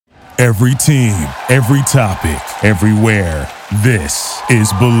Every team, every topic, everywhere. This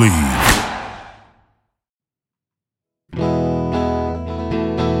is Believe.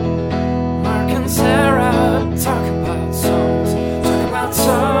 Mark and Sarah talk about songs, talk about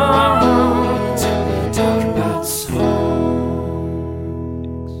songs, talk about songs.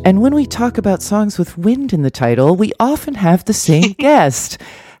 And when we talk about songs with wind in the title, we often have the same guest.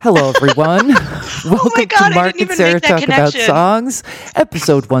 Hello, everyone. Welcome to Mark and Sarah Talk About Songs,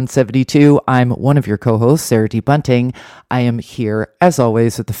 episode 172. I'm one of your co-hosts, Sarah D. Bunting. I am here, as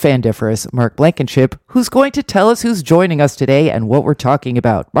always, with the fandiferous Mark Blankenship, who's going to tell us who's joining us today and what we're talking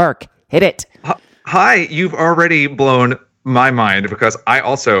about. Mark, hit it. Hi, you've already blown my mind because I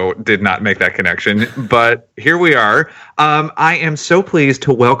also did not make that connection, but here we are. I am so pleased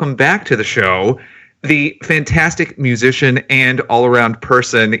to welcome back to the show the fantastic musician and all-around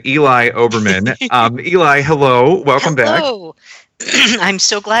person, Eli Oberman. Eli, hello. Welcome back. I'm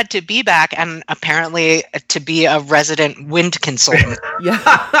so glad to be back and apparently to be a resident wind consultant.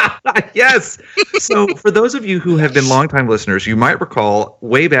 Yes. So for those of you who have been longtime listeners, you might recall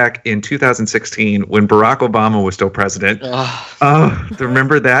way back in 2016 when Barack Obama was still president.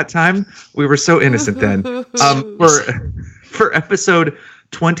 Remember that time? We were so innocent then. For episode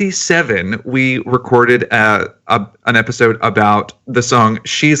 27, we recorded an episode about the song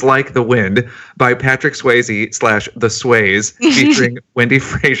She's Like the Wind by Patrick Swayze / The Sways, featuring Wendy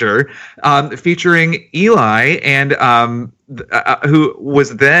Frazier, featuring Eli, and who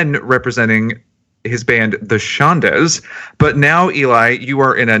was then representing his band, The Shondas. But now, Eli, you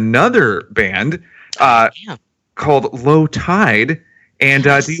are in another band called Low Tide. And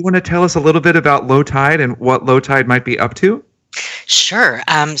do you want to tell us a little bit about Low Tide and what Low Tide might be up to? Sure.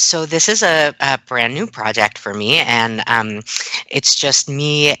 So this is a brand new project for me, and it's just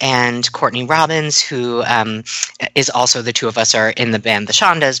me and Courtney Robbins, who is also, the two of us are in the band The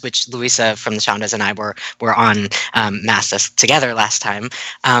Shondas, which Louisa from The Shondas and I were on Mass together last time.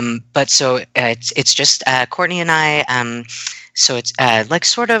 But so it's just Courtney and I. So it's like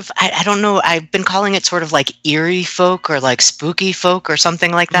sort of, I don't know, I've been calling it sort of like eerie folk or like spooky folk or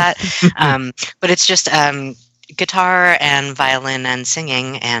something like that. But it's just guitar and violin and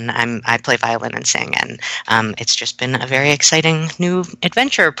singing, and I play violin and sing, and it's just been a very exciting new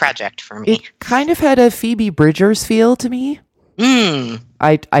adventure project for me. It kind of had a Phoebe Bridgers feel to me.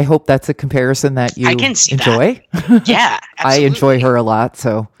 I hope that's a comparison that you enjoy. That. Yeah, I enjoy her a lot,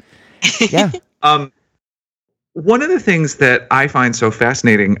 so yeah. One of the things that I find so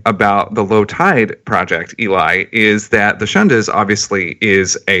fascinating about the Low Tide project, Eli, is that the Shondas obviously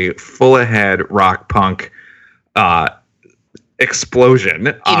is a full-ahead rock punk explosion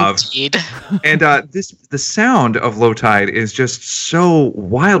of Indeed. And the sound of Low Tide is just so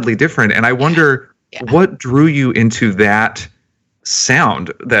wildly different, and I wonder what drew you into that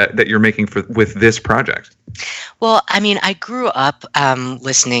sound that you're making with this project. Well, I mean, I grew up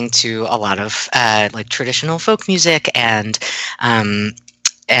listening to a lot of like traditional folk music, and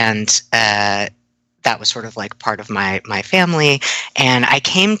that was sort of like part of my family. And I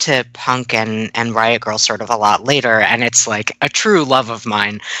came to punk and Riot Grrrl sort of a lot later, and it's like a true love of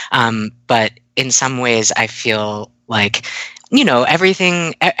mine. But in some ways I feel like, you know,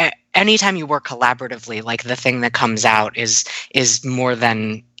 everything, anytime you work collaboratively, like the thing that comes out is more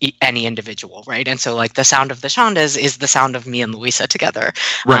than any individual, right? And so like the sound of the Shondas is the sound of me and Louisa together.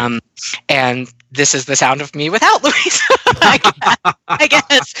 Right. And this is the sound of me without Louisa, I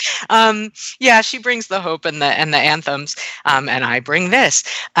guess. Yeah, she brings the hope and the anthems, and I bring this.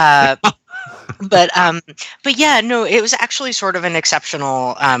 But yeah, no, it was actually sort of an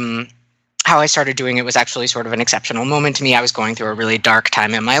exceptional, how I started doing it was actually sort of an exceptional moment to me. I was going through a really dark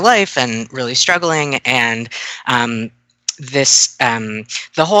time in my life and really struggling, and the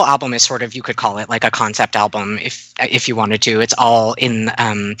whole album is sort of, you could call it like a concept album if you wanted to. It's all in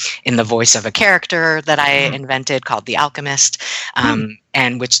the voice of a character that I invented called The Alchemist,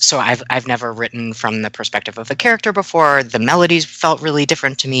 and so I've never written from the perspective of a character before. The melodies felt really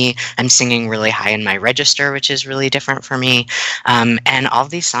different to me. I'm singing really high in my register, which is really different for me, and all of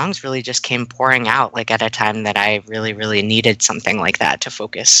these songs really just came pouring out like at a time that I really, really needed something like that to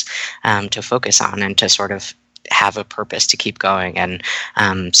focus on and to sort of have a purpose to keep going. And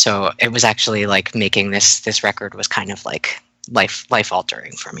so it was actually like making this record was kind of like life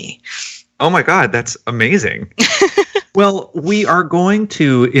altering for me. Oh my God, that's amazing. Well, we are going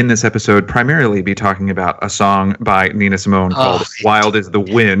to, in this episode, primarily be talking about a song by Nina Simone called Wild is the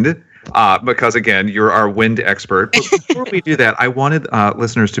Wind, because, again, you're our wind expert. But before we do that, I wanted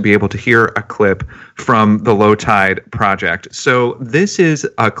listeners to be able to hear a clip from the Low Tide project. So this is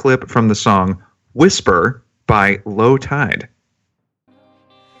a clip from the song Whisper by Low Tide.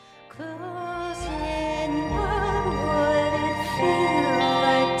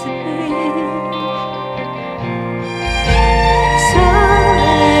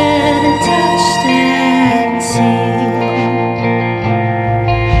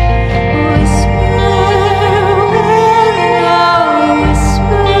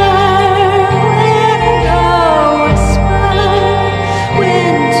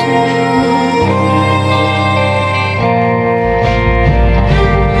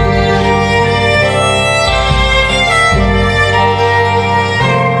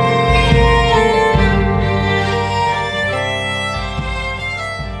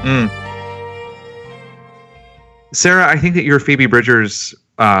 Sarah, I think that your Phoebe Bridgers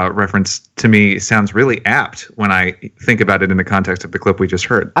reference to me sounds really apt when I think about it in the context of the clip we just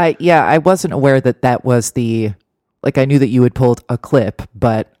heard. I wasn't aware that was the, like, I knew that you had pulled a clip,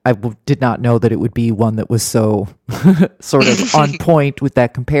 but I did not know that it would be one that was so sort of on point with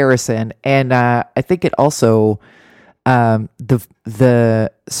that comparison. And I think it also,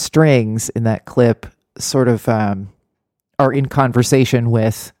 the strings in that clip sort of are in conversation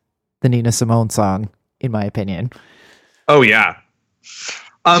with the Nina Simone song, in my opinion. Oh, yeah.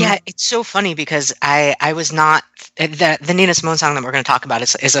 Yeah, it's so funny because I was not the Nina Simone song that we're going to talk about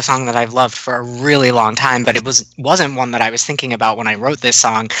is a song that I've loved for a really long time, but it wasn't one that I was thinking about when I wrote this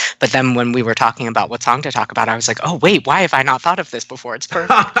song. But then when we were talking about what song to talk about, I was like, oh wait, why have I not thought of this before? It's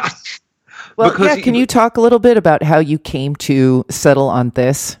perfect. Well, yeah, can you talk a little bit about how you came to settle on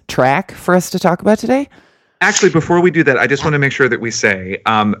this track for us to talk about today? Actually, before we do that, I just want to make sure that we say,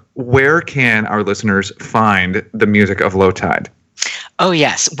 where can our listeners find the music of Low Tide? Oh,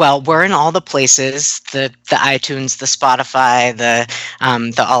 yes. Well, we're in all the places, the iTunes, the Spotify, the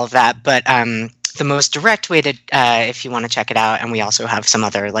all of that. But the most direct way to, if you want to check it out, and we also have some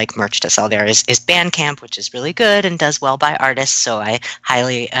other like merch to sell there, is Bandcamp, which is really good and does well by artists. So I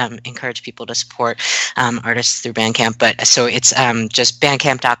highly encourage people to support artists through Bandcamp. But so it's just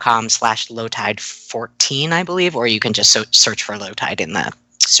bandcamp.com/lowtide14, I believe, or you can just search for Low Tide in the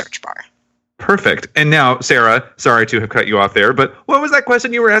search bar. Perfect. And now, Sarah, sorry to have cut you off there, but what was that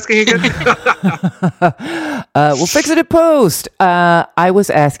question you were asking again? We'll fix it in post. I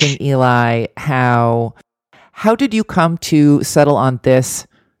was asking Eli, how did you come to settle on this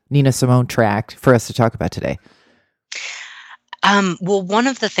Nina Simone track for us to talk about today? Well, one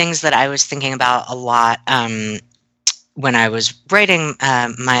of the things that I was thinking about a lot when I was writing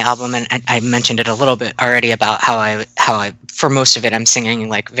my album, and I mentioned it a little bit already about how I for most of it I'm singing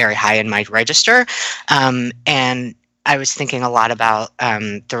like very high in my register, and I was thinking a lot about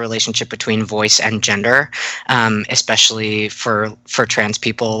the relationship between voice and gender, especially for trans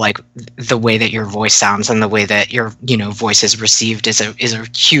people. Like the way that your voice sounds and the way that your voice is received is a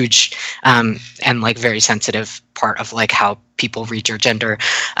huge and like very sensitive part of like how people read your gender,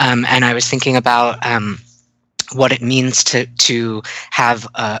 and I was thinking about what it means to have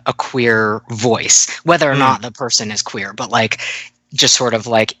a queer voice, whether or not the person is queer, but like just sort of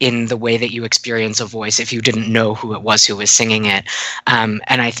like in the way that you experience a voice if you didn't know who it was who was singing it. And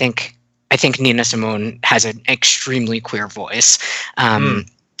I think Nina Simone has an extremely queer voice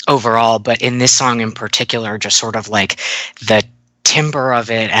overall, but in this song in particular, just sort of like the timbre of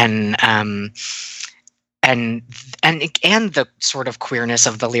it and the sort of queerness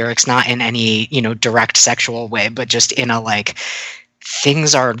of the lyrics, not in any direct sexual way, but just in a like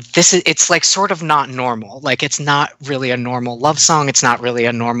it's like sort of not normal. Like it's not really a normal love song. It's not really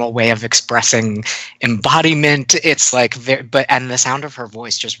a normal way of expressing embodiment. It's like and the sound of her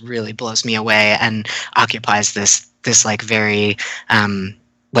voice just really blows me away and occupies this like very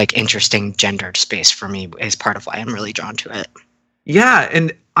like interesting gendered space for me, is part of why I'm really drawn to it. Yeah,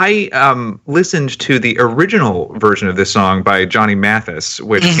 and I listened to the original version of this song by Johnny Mathis,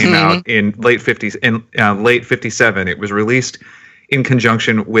 which came out in late 57. It was released in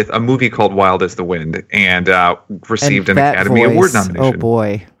conjunction with a movie called Wild as the Wind and received an Academy Award nomination. Oh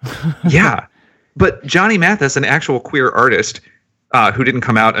boy. Yeah. But Johnny Mathis, an actual queer artist who didn't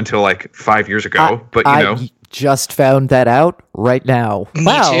come out until like 5 years ago, I just found that out right now.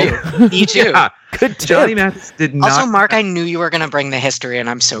 Me too. Yeah. Good tip. Johnny Mathis did not. Also, Mark, I knew you were going to bring the history, and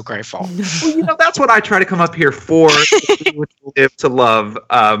I'm so grateful. Well, that's what I try to come up here for. Live to love.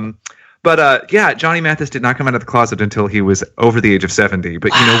 But Johnny Mathis did not come out of the closet until he was over the age of 70.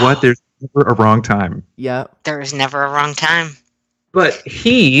 But you know what? There's never a wrong time. Yeah. There is never a wrong time. But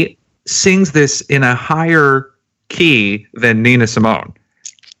he sings this in a higher key than Nina Simone.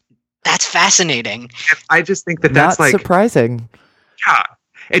 That's fascinating. And I just think that's not like surprising. Yeah.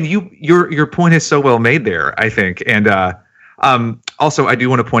 And your point is so well made there, I think. And Also, I do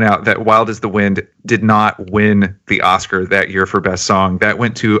want to point out that Wild as the Wind did not win the Oscar that year for Best Song. That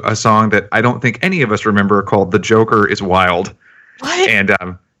went to a song that I don't think any of us remember called The Joker is Wild. What? And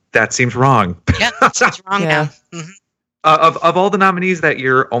that seems wrong. Yeah, that seems wrong now. Mm-hmm. Of all the nominees that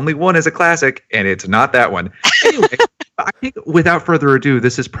year, only one is a classic, and it's not that one. Anyway, I think without further ado,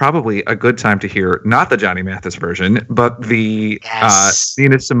 this is probably a good time to hear not the Johnny Mathis version, but the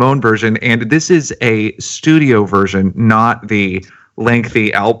Nina Simone version. And this is a studio version, not the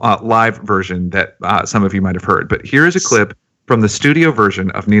lengthy live version that some of you might have heard. But here is a clip from the studio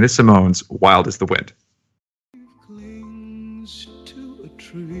version of Nina Simone's Wild as the Wind. Clings to a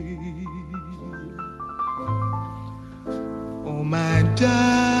tree. Oh, my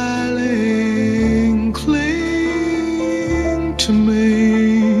darling, cling to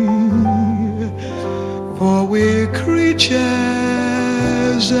me, for we're creatures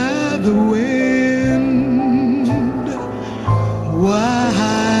of the wind,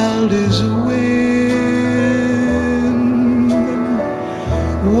 wild as the wind,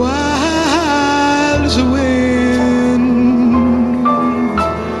 wild as the wind.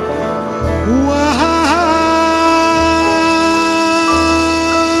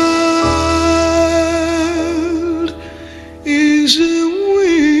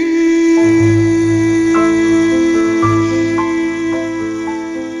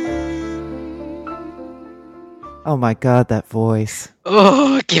 Oh my God, that voice.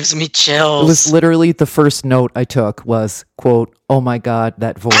 Oh, it gives me chills. It was literally the first note I took was, quote, oh my God,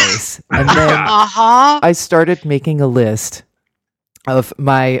 that voice. And then I started making a list of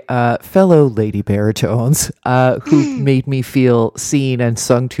my fellow lady baritones who made me feel seen and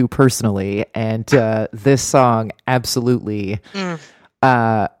sung to personally. And this song, absolutely,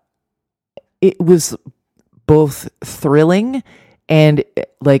 it was both thrilling and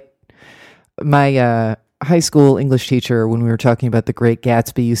like my high school English teacher, when we were talking about The Great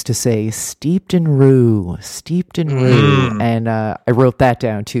Gatsby, used to say, steeped in rue. And I wrote that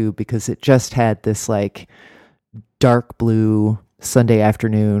down too, because it just had this like dark blue Sunday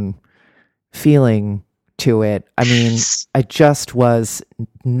afternoon feeling to it. I mean, I just was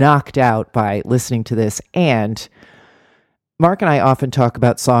knocked out by listening to this. And Mark and I often talk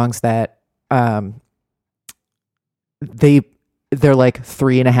about songs that they're like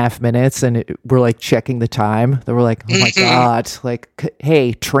 3.5 minutes, and we're like checking the time. They were like, oh my God, like,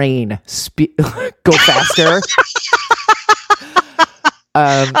 hey, train, go faster.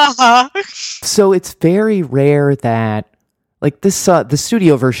 So it's very rare that like this, the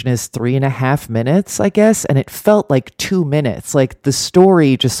studio version is 3.5 minutes, I guess. And it felt like 2 minutes, like the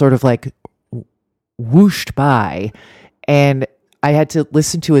story just sort of like whooshed by, and I had to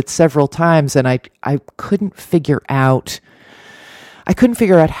listen to it several times, and I couldn't figure out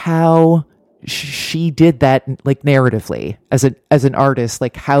how she did that, like narratively as an artist.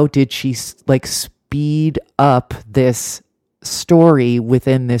 Like, how did she like speed up this story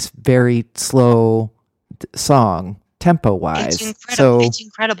within this very slow song, tempo wise? It's incredible. It's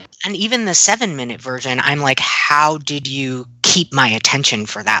incredible. And even the 7-minute version, I'm like, how did you keep my attention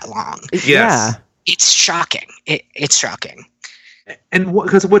for that long? Yes. Yeah. It's shocking. It's shocking. And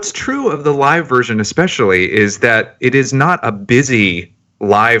because what's true of the live version especially is that it is not a busy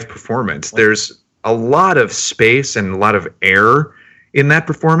live performance. There's a lot of space and a lot of air in that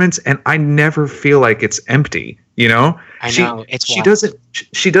performance, and I never feel like it's empty, you know? I know. She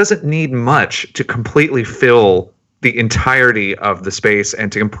doesn't need much to completely fill the entirety of the space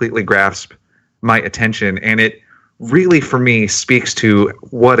and to completely grasp my attention. And it really, for me, speaks to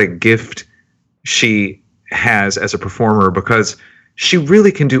what a gift she has as a performer, because she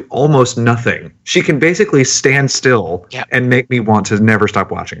really can do almost nothing. She can basically stand still and make me want to never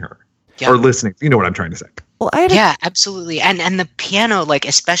stop watching her or listening. You know what I'm trying to say. Well, absolutely. And the piano, like,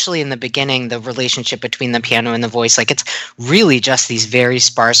 especially in the beginning, the relationship between the piano and the voice, like, it's really just these very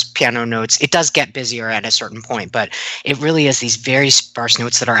sparse piano notes. It does get busier at a certain point, but it really is these very sparse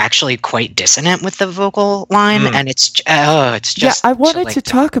notes that are actually quite dissonant with the vocal line. And it's just... Yeah, I wanted to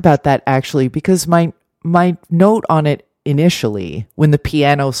talk about that, actually, because my note on it initially, when the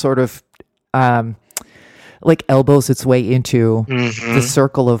piano sort of like elbows its way into the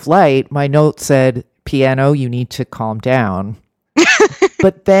circle of light, my note said, piano, you need to calm down.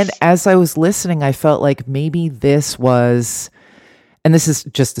 But then as I was listening, I felt like maybe this was, and this is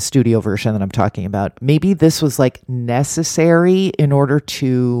just the studio version that I'm talking about, maybe this was like necessary in order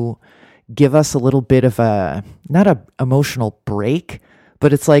to give us a little bit of not a emotional break,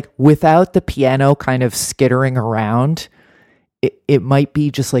 but it's like without the piano kind of skittering around, it might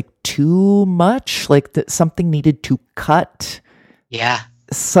be just like too much, like that something needed to cut. Yeah.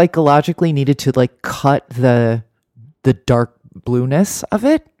 Psychologically needed to like cut the the dark blueness of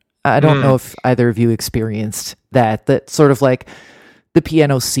it. I don't know if either of you experienced that. That sort of like the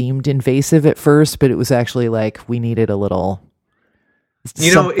piano seemed invasive at first, but it was actually like we needed a little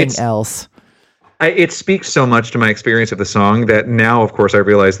something else. It speaks so much to my experience of the song that now, of course, I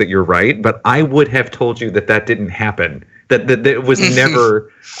realize that you're right. But I would have told you that didn't happen. That it was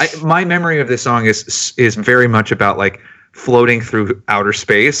never. My memory of this song is very much about like floating through outer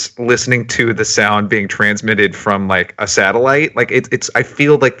space, listening to the sound being transmitted from like a satellite. Like it's. I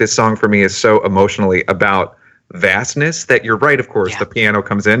feel like this song for me is so emotionally about vastness that you're right. Of course, the piano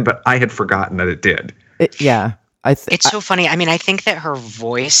comes in, but I had forgotten that it did. It's so funny. I mean, I think that her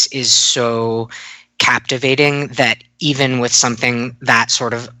voice is so captivating that even with something that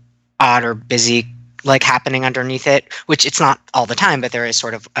sort of odd or busy like happening underneath it, which it's not all the time, but there is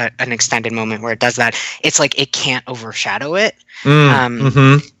sort of an extended moment where it does that. It's like it can't overshadow it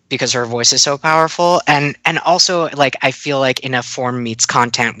because her voice is so powerful. And also, like, I feel like in a form meets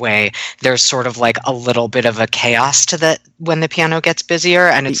content way, there's sort of like a little bit of a chaos to that when the piano gets busier,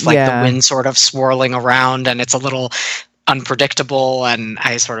 and it's like the wind sort of swirling around, and it's a little unpredictable, and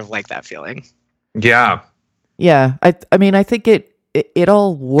I sort of like that feeling. Yeah. I mean, I think it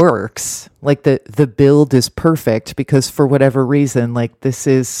all works. Like the build is perfect because for whatever reason, like this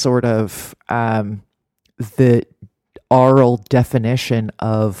is sort of the oral definition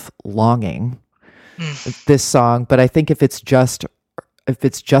of longing, this song. But I think if it's just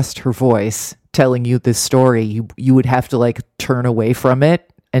her voice telling you this story, you would have to like turn away from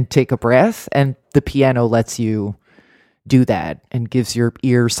it and take a breath, and the piano lets you do that and gives your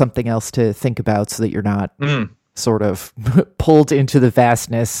ear something else to think about so that you're not sort of pulled into the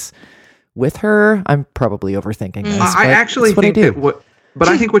vastness with her. I'm probably overthinking this. I actually think but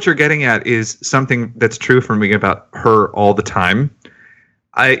I think what you're getting at is something that's true for me about her all the time,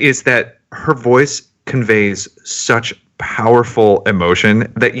 is that her voice conveys such powerful emotion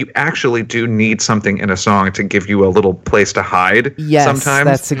that you actually do need something in a song to give you a little place to hide. Yes, sometimes.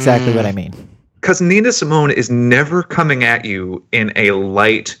 That's exactly what I mean. Because Nina Simone is never coming at you in a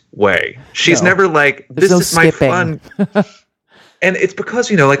light way. She's never like, this is my fun. And it's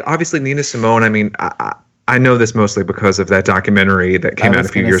because, like, obviously Nina Simone, I mean, I know this mostly because of that documentary that came out a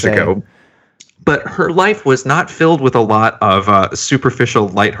few years ago. But her life was not filled with a lot of superficial,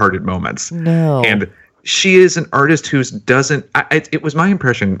 lighthearted moments. No. And she is an artist who doesn't... It was my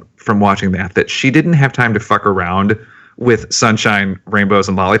impression from watching that she didn't have time to fuck around with sunshine, rainbows,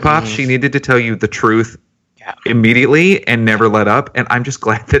 and lollipops. She needed to tell you the truth immediately and never let up. And I'm just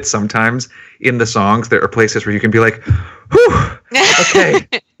glad that sometimes in the songs there are places where you can be like, whew, okay,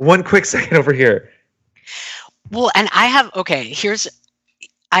 one quick second over here. Well, and I have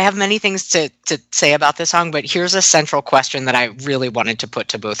many things to say about this song, but here's a central question that I really wanted to put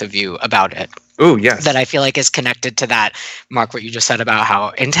to both of you about it. Oh, yes. That I feel like is connected to that, Mark, what you just said about how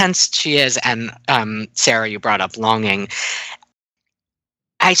intense she is, and Sarah, you brought up longing.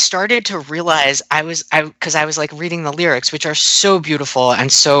 I started to realize because I was like reading the lyrics, which are so beautiful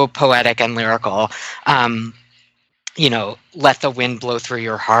and so poetic and lyrical. Let the wind blow through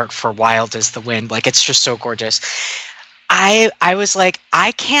your heart, for wild is the wind. Like, it's just so gorgeous. I was like,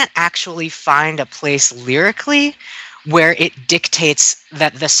 I can't actually find a place lyrically where it dictates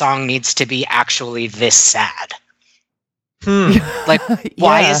that the song needs to be actually this sad. Like,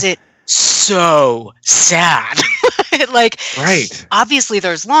 why is it so sad? Like, right. Obviously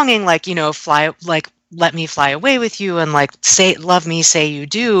there's longing, like, fly, like, let me fly away with you, and like, say, love me, say you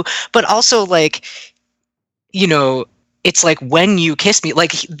do. But also, like, it's like, when you kiss me,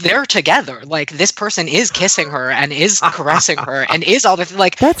 like, they're together. Like, this person is kissing her and is caressing her and is all this.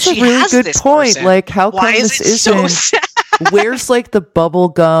 Like, that's a really good point. Person. Like, how come this isn't? So where's like the bubble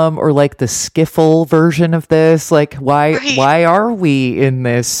gum or like the skiffle version of this? Like, why are we in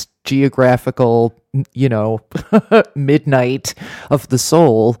this geographical, midnight of the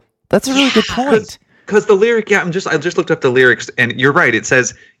soul? That's a really good point. Because the lyric, I just looked up the lyrics, and you're right. It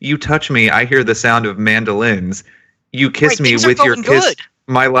says, "You touch me, I hear the sound of mandolins. You kiss me with your kiss.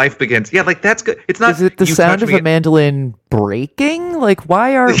 My life begins." Yeah, like, that's good. It's not. Is it the sound of a mandolin breaking? Like,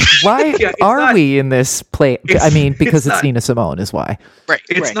 why are we in this place? I mean, because it's Nina Simone is why. Right.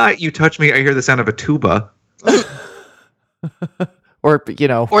 It's not, "You touch me, I hear the sound of a tuba." or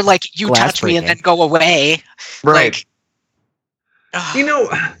like, "You touch me and then go away." Right. Like,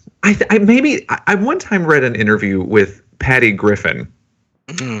 I one time read an interview with Patty Griffin,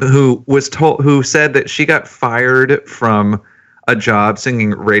 who said that she got fired from a job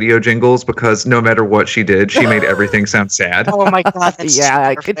singing radio jingles because no matter what she did, she made everything sound sad. Oh my God. That's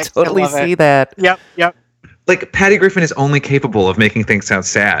I could totally see that. Yep. like Patty Griffin is only capable of making things sound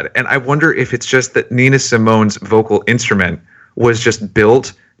sad. And I wonder if it's just that Nina Simone's vocal instrument was just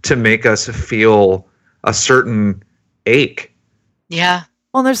built to make us feel a certain ache. Yeah.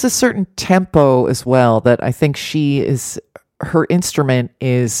 Well, there's a certain tempo as well that I think her instrument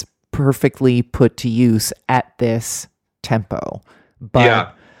is perfectly put to use at this tempo.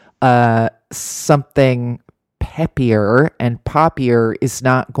 But something peppier and poppier is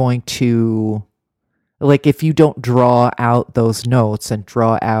not going to, like, if you don't draw out those notes and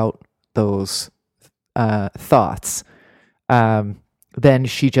draw out those thoughts, then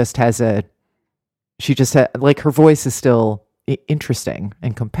she just has like, her voice is still interesting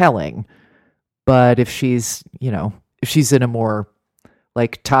and compelling. But if she's in a more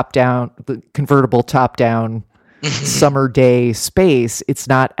like convertible top down summer day space, it's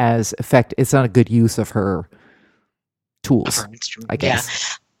not as it's not a good use of her tools, I guess.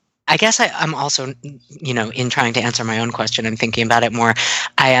 Yeah. I guess I'm also, in trying to answer my own question and thinking about it more,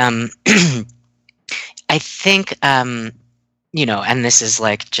 I think, and this is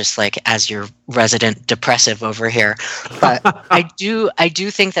like, just like as your resident depressive over here, but I do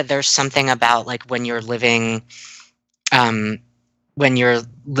think that there's something about like when you're living it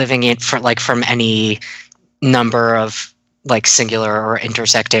for like from any number of like singular or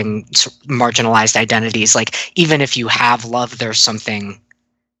intersecting marginalized identities, like even if you have love, there's something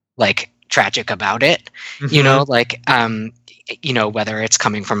like tragic about it, like whether it's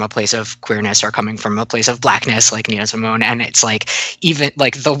coming from a place of queerness or coming from a place of blackness, like Nina Simone. And it's like, even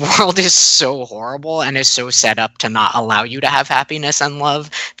like the world is so horrible and is so set up to not allow you to have happiness and love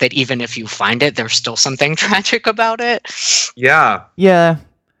that even if you find it, there's still something tragic about it. Yeah.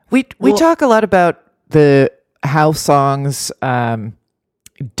 We talk a lot about how songs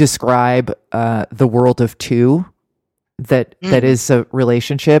describe the world of two. That is a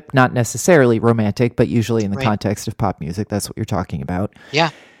relationship, not necessarily romantic, but usually in the context of pop music. That's what you're talking about. Yeah.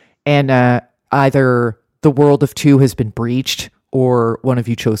 And either the world of two has been breached, or one of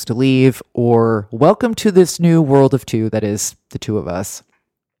you chose to leave, or welcome to this new world of two that is the two of us.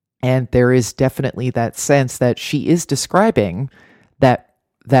 And there is definitely that sense that she is describing that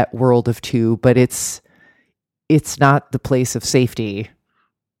world of two, but it's not the place of safety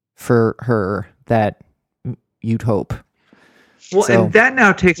for her that you'd hope. Well, and that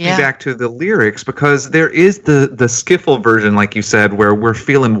now takes me back to the lyrics, because there is the skiffle version, like you said, where we're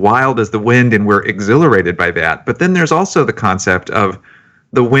feeling wild as the wind and we're exhilarated by that. But then there's also the concept of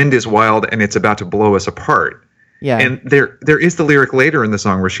the wind is wild and it's about to blow us apart. Yeah. And there is the lyric later in the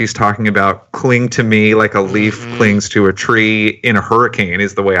song where she's talking about cling to me like a leaf clings to a tree in a hurricane,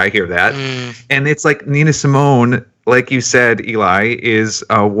 is the way I hear that. And it's like Nina Simone, like you said, Eli, is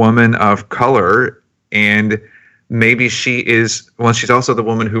a woman of color, and maybe she's also the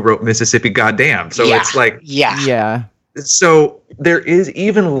woman who wrote Mississippi Goddamn. So it's like, yeah. So there is,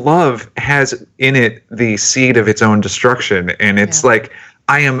 even love has in it the seed of its own destruction. And it's like,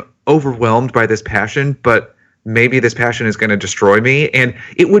 I am overwhelmed by this passion, but maybe this passion is going to destroy me. And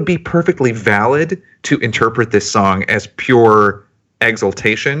it would be perfectly valid to interpret this song as pure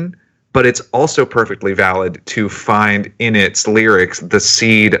exaltation, but it's also perfectly valid to find in its lyrics the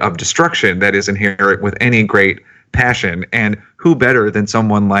seed of destruction that is inherent with any great passion. And who better than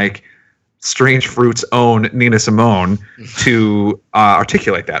someone like Strange Fruit's own Nina Simone to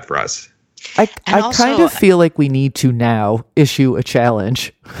articulate that for us? I kind of feel like we need to now issue a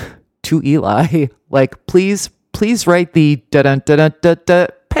challenge to Eli. Like, please write the da-dun-da-dun-da-da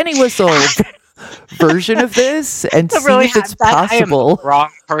penny whistle version of this and see if it's possible. I am the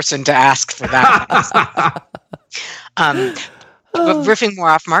wrong person to ask for that. But riffing more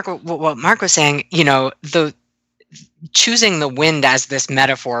off what Mark was saying, the choosing the wind as this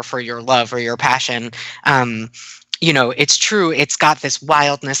metaphor for your love or your passion, it's true. It's got this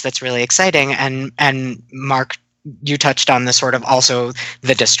wildness that's really exciting. And Mark, you touched on the sort of also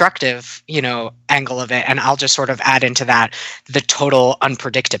the destructive, angle of it. And I'll just sort of add into that the total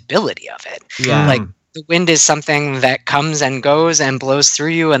unpredictability of it. Yeah. Like, the wind is something that comes and goes and blows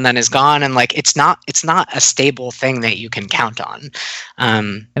through you and then is gone. And like, it's not a stable thing that you can count on.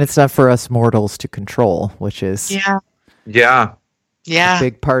 And it's not for us mortals to control, which is a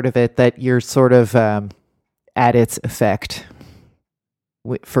big part of it, that you're sort of at its effect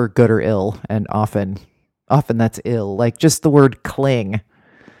for good or ill. And often that's ill. Like, just the word cling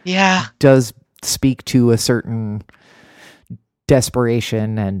does speak to a certain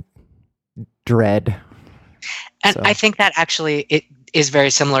desperation and dread. And I think that actually it is very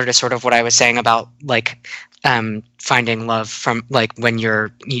similar to sort of what I was saying about like finding love from like when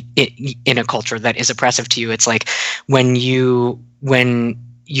you're in a culture that is oppressive to you. It's like when you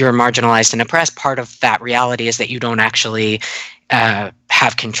you're marginalized and oppressed, part of that reality is that you don't actually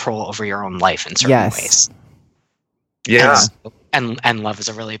have control over your own life in certain ways. Yeah. And love is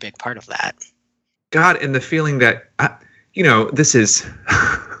a really big part of that. God, and the feeling that, this is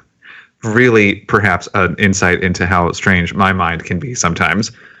really perhaps an insight into how strange my mind can be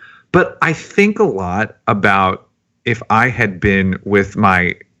sometimes. But I think a lot about if I had been with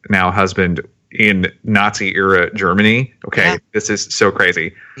my now husband in Nazi era Germany. Okay, This is so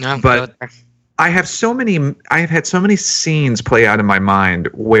crazy. No, but I have had so many scenes play out in my mind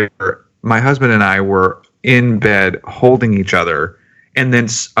where my husband and I were in bed holding each other, and then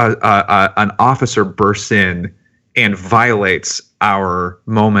an officer bursts in and violates our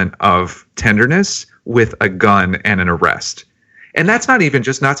moment of tenderness with a gun and an arrest. And that's not even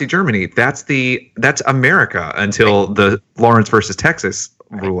just Nazi Germany. That's America until the Lawrence versus Texas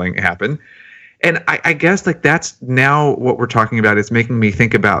ruling happened. And I guess like that's now what we're talking about is making me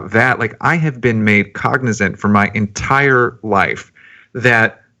think about that. Like I have been made cognizant for my entire life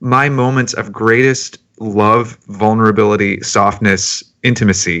that my moments of greatest love, vulnerability, softness,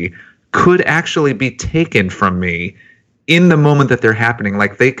 intimacy could actually be taken from me in the moment that they're happening.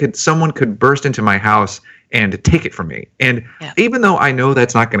 Like someone could burst into my house and take it from me. And even though I know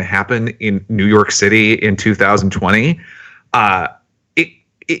that's not going to happen in New York City in 2020, I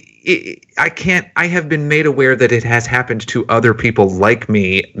have been made aware that it has happened to other people like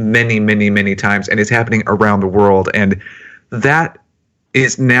me many, many, many times, and it's happening around the world. And that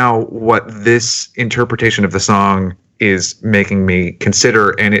is now what this interpretation of the song is making me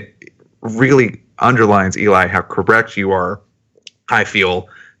consider. And it really underlines, Eli, how correct you are, I feel,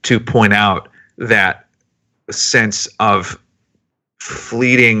 to point out that sense of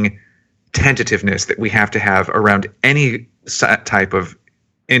fleeting tentativeness that we have to have around any type of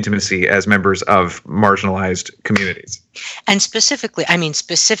intimacy as members of marginalized communities. And specifically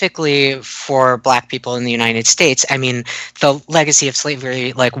for Black people in the United States, I mean, the legacy of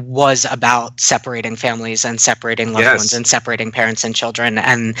slavery was about separating families and separating loved ones and separating parents and children,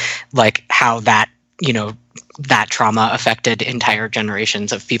 and how that, that trauma affected entire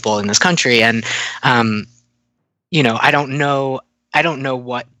generations of people in this country. And I don't know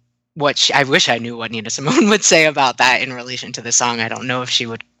what I wish I knew what Nina Simone would say about that in relation to the song. I don't know if she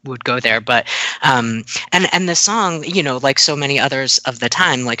would go there, but and the song, like so many others of the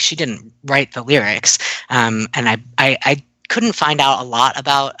time, she didn't write the lyrics, and I couldn't find out a lot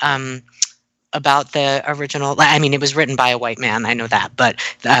about the original. I mean, it was written by a white man, I know that, but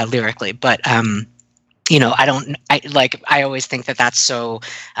lyrically, but I always think that that's so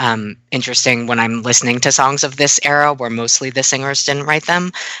interesting when I'm listening to songs of this era where mostly the singers didn't write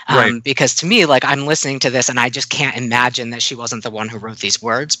them. Because to me, I'm listening to this and I just can't imagine that she wasn't the one who wrote these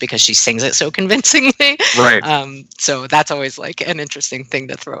words because she sings it so convincingly. Right. So that's always an interesting thing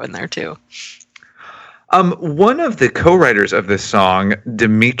to throw in there too. One of the co-writers of this song,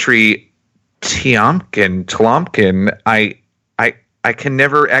 Dmitry Tlomkin, I can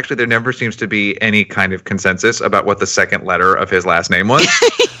never, actually, there never seems to be any kind of consensus about what the second letter of his last name was.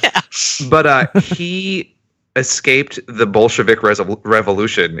 But he escaped the Bolshevik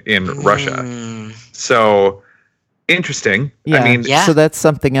Revolution in Russia. So, interesting. Yeah. I mean, so that's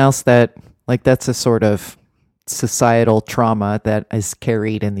something else that, that's a sort of societal trauma that is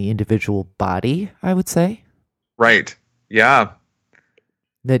carried in the individual body, I would say. Right. Yeah.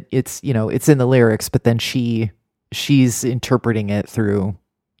 That it's, it's in the lyrics, but then she's interpreting it through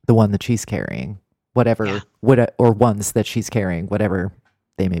the one that she's carrying, or ones that she's carrying, whatever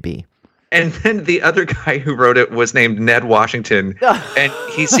they may be. And then the other guy who wrote it was named Ned Washington, and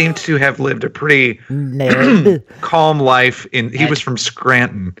he seemed to have lived a pretty calm life. He was from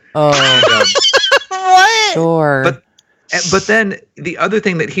Scranton. Oh, what? Sure. But then the other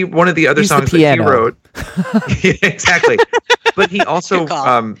thing that one of the other songs that he wrote, yeah, exactly. But he also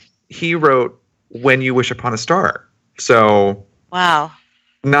he wrote When You Wish Upon a Star. So wow,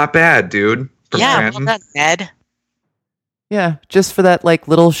 not bad, dude. Well done, Ned. Yeah, just for that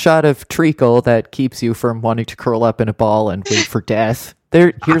little shot of treacle that keeps you from wanting to curl up in a ball and wait for death.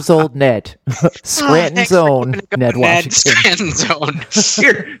 Here's old Ned, Scranton's own Ned Washington. Scranton's own.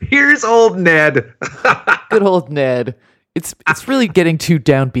 Here's old Ned. Good old Ned. It's really getting too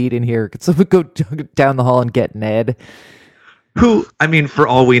downbeat in here. Could someone go down the hall and get Ned? Who, I mean, for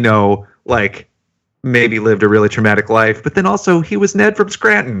all we know, maybe lived a really traumatic life, but then also he was Ned from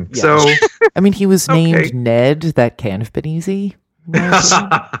Scranton. Yeah. So I mean, he was named Ned. That can have been easy.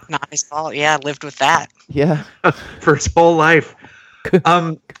 Not his fault. Yeah, lived with that. Yeah, for his whole life.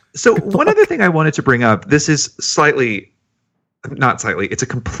 So one other thing I wanted to bring up. This is not slightly. It's a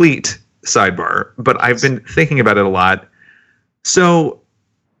complete sidebar, but I've been thinking about it a lot. So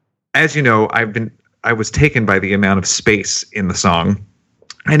as you know, I was taken by the amount of space in the song,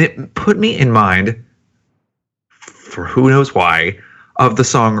 and it put me in mind, for who knows why, of the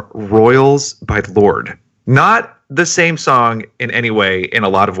song Royals by Lorde. Not the same song in any way, in a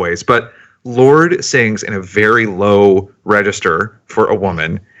lot of ways, but Lorde sings in a very low register for a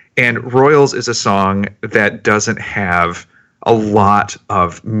woman, and Royals is a song that doesn't have a lot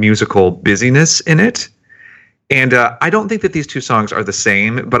of musical busyness in it. And I don't think that these two songs are the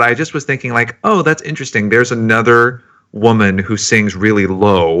same, but I just was thinking like, oh, that's interesting. There's another woman who sings really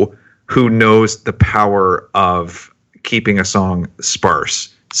low who knows the power of keeping a song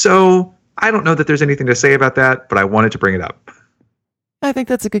sparse. So I don't know that there's anything to say about that, but I wanted to bring it up. I think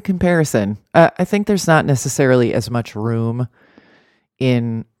that's a good comparison. I think there's not necessarily as much room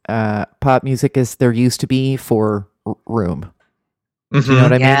in pop music as there used to be for room. Mm-hmm. You know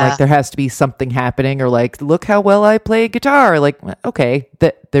what I mean? Like there has to be something happening, or like, look how well I play guitar. Like, okay,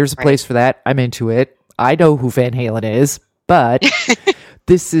 there's a place for that. I'm into it. I know who Van Halen is, but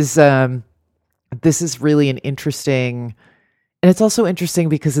this is really an interesting, and it's also interesting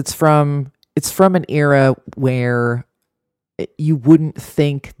because it's from an era where you wouldn't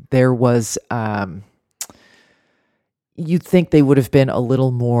think there was. You'd think they would have been a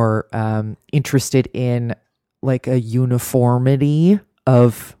little more interested in like a uniformity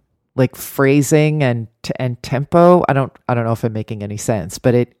of like phrasing and tempo. I don't know if I'm making any sense,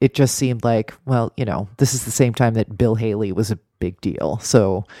 but it just seemed like, well, you know, this is the same time that Bill Haley was a big deal.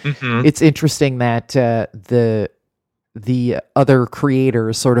 So it's interesting that the other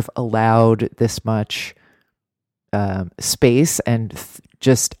creators sort of allowed this much space and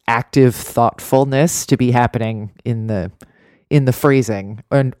just active thoughtfulness to be happening in the phrasing,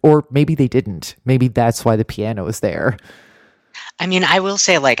 or maybe they didn't. Maybe that's why the piano is there. I mean, I will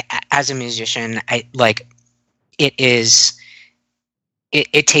say, like, as a musician, it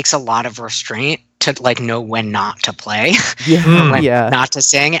takes a lot of restraint to like know when not to play, not to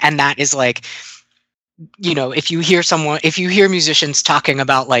sing, and that is like, you know, if you hear musicians talking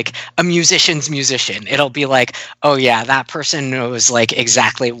about like a musician's musician, it'll be like, oh yeah, that person knows like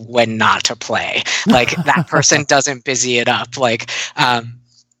exactly when not to play. Like that person doesn't busy it up. Like,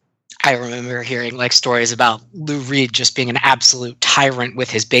 I remember hearing like stories about Lou Reed just being an absolute tyrant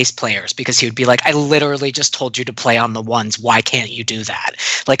with his bass players because he would be like, I literally just told you to play on the ones. Why can't you do that?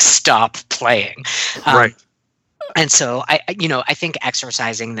 Like, stop playing. Right. And so I think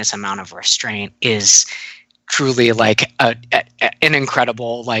exercising this amount of restraint is truly like an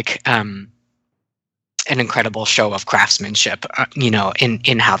incredible, like, an incredible show of craftsmanship,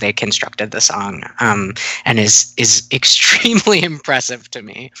 in how they constructed the song, and is extremely impressive to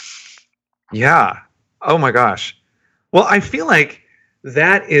me. Yeah. Oh my gosh. Well, I feel like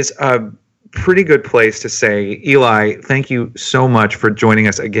that is a pretty good place to say, Eli, thank you so much for joining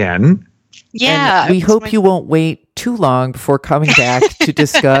us again. Yeah. And we hope you won't wait too long before coming back to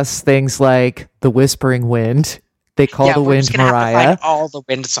discuss things like The Whispering Wind. They call the wind Mariah. Have to find all the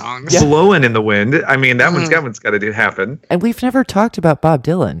wind songs. Yeah. Blowing in the Wind. I mean, that one's got to happen. And we've never talked about Bob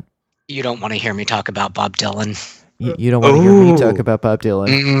Dylan. You don't want to hear me talk about Bob Dylan. You don't want to hear me talk about Bob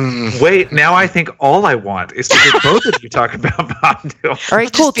Dylan. Wait, now I think all I want is to hear both of you talk about Bob Dylan. All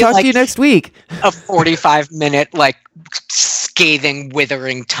right, cool. Talk to you next week. A 45-minute, like, scathing,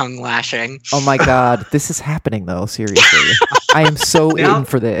 withering tongue lashing. Oh my God. This is happening, though. Seriously. I am so in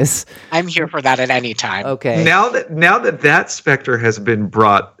for this. I'm here for that at any time. Okay. Now that specter has been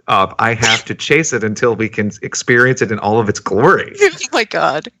brought up, I have to chase it until we can experience it in all of its glory. Oh my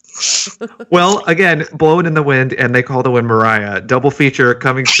God. Well, again, Blowing in the Wind and They Call the Wind Mariah, double feature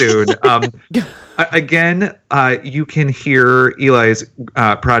coming soon. Again, you can hear Eli's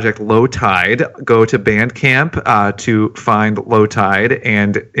project Low Tide. Go to Bandcamp to find Low Tide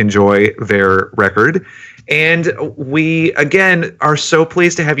and enjoy their record. And we, again, are so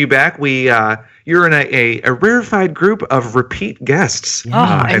pleased to have you back. You're in a rarefied group of repeat guests.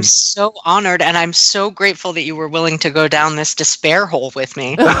 I'm so honored, and I'm so grateful that you were willing to go down this despair hole with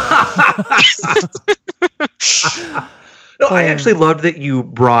me. No, I actually loved that you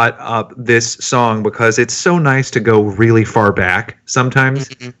brought up this song because it's so nice to go really far back sometimes.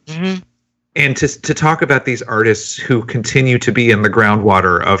 Mm-hmm. And to talk about these artists who continue to be in the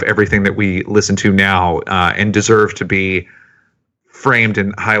groundwater of everything that we listen to now and deserve to be framed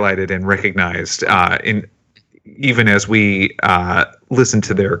and highlighted and recognized even as we listen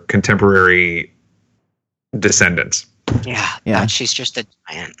to their contemporary descendants. Yeah. God, she's just a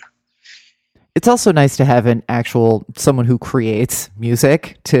giant. It's also nice to have an actual someone who creates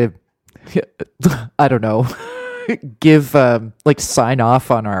music to, I don't know, give sign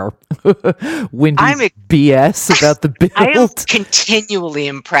off on our windy BS about the build. I am continually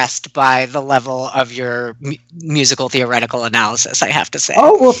impressed by the level of your musical theoretical analysis, I have to say.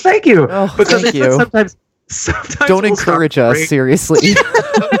 Oh, well, thank you. Oh, thank you. Sometimes don't encourage us, seriously.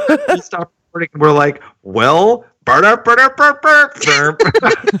 We stop recording and we're like, well,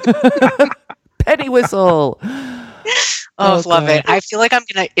 penny whistle. Oh, love it. I feel like I'm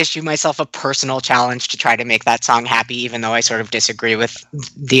going to issue myself a personal challenge to try to make that song happy, even though I sort of disagree with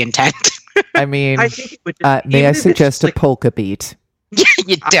the intent. I mean, may I suggest a polka beat?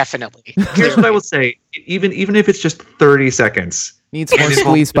 You definitely. Here's what I will say. Even if it's just 30 seconds. Needs more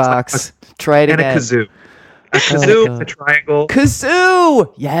squeeze box. Try it again. And a kazoo. A kazoo, a triangle.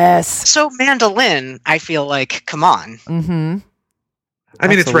 Kazoo! Yes! So mandolin, I feel like, come on. Mm-hmm. I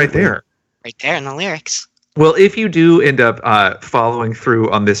mean, it's right there. Right there in the lyrics. Well, if you do end up following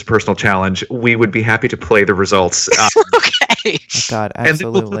through on this personal challenge, we would be happy to play the results. Okay. Oh, God, absolutely. And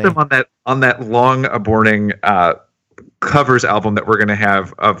then we'll put them on that long aborting covers album that we're going to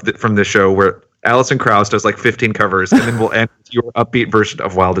have from this show, where Alison Krauss does like 15 covers, and then we'll end with your upbeat version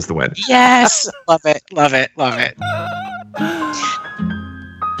of Wild as the Wind. Yes! Love it, love it, love it.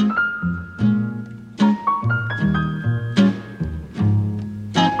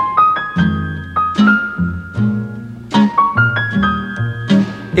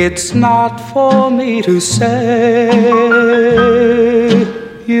 It's not for me to say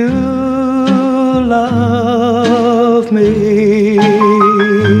you love me.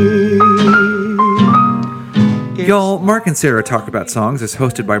 Y'all, Mark and Sarah Talk About Songs is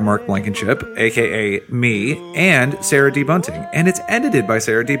hosted by Mark Blankenship, a.k.a. me, and Sarah D. Bunting, and it's edited by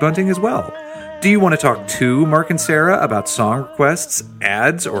Sarah D. Bunting as well. Do you want to talk to Mark and Sarah about song requests,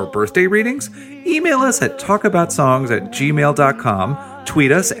 ads, or birthday readings? Email us at talkaboutsongs@gmail.com,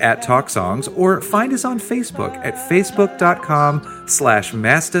 tweet us at TalkSongs, or find us on Facebook at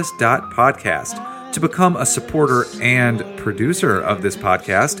facebook.com/mastus.podcast. To become a supporter and producer of this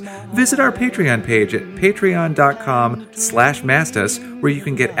podcast, visit our Patreon page at patreon.com/mastus, where you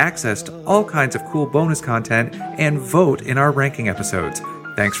can get access to all kinds of cool bonus content and vote in our ranking episodes.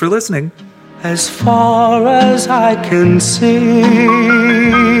 Thanks for listening. As far as I can see,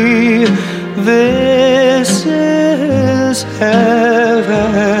 this is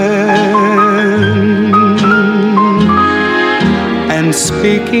heaven. And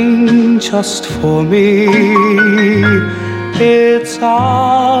speaking just for me, it's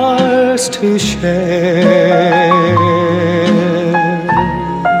ours to share.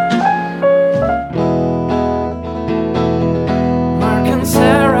 Mark and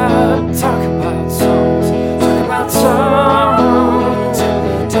Sarah talk about songs, talk about songs,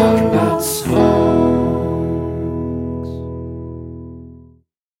 talk about songs.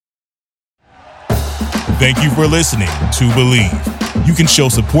 Thank you for listening to Believe. You can show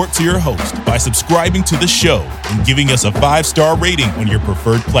support to your host by subscribing to the show and giving us a 5-star rating on your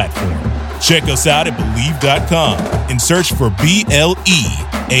preferred platform. Check us out at Believe.com and search for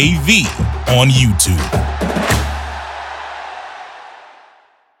BLEAV on YouTube.